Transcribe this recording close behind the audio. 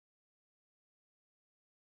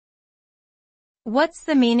What's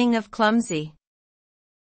the meaning of clumsy?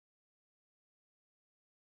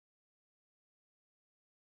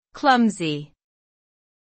 Clumsy.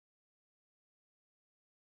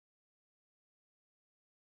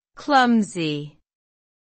 Clumsy.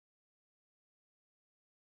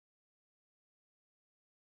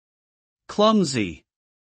 Clumsy.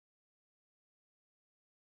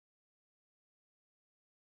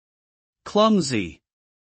 Clumsy.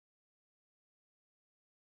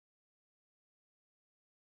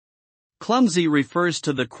 Clumsy refers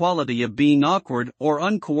to the quality of being awkward or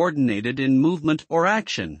uncoordinated in movement or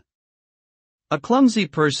action. A clumsy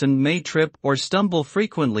person may trip or stumble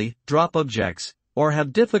frequently, drop objects, or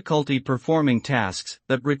have difficulty performing tasks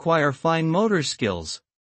that require fine motor skills.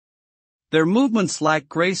 Their movements lack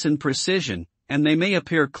grace and precision, and they may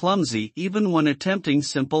appear clumsy even when attempting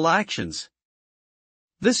simple actions.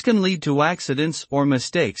 This can lead to accidents or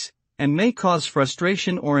mistakes, and may cause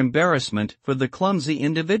frustration or embarrassment for the clumsy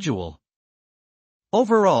individual.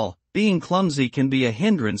 Overall, being clumsy can be a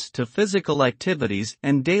hindrance to physical activities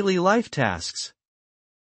and daily life tasks.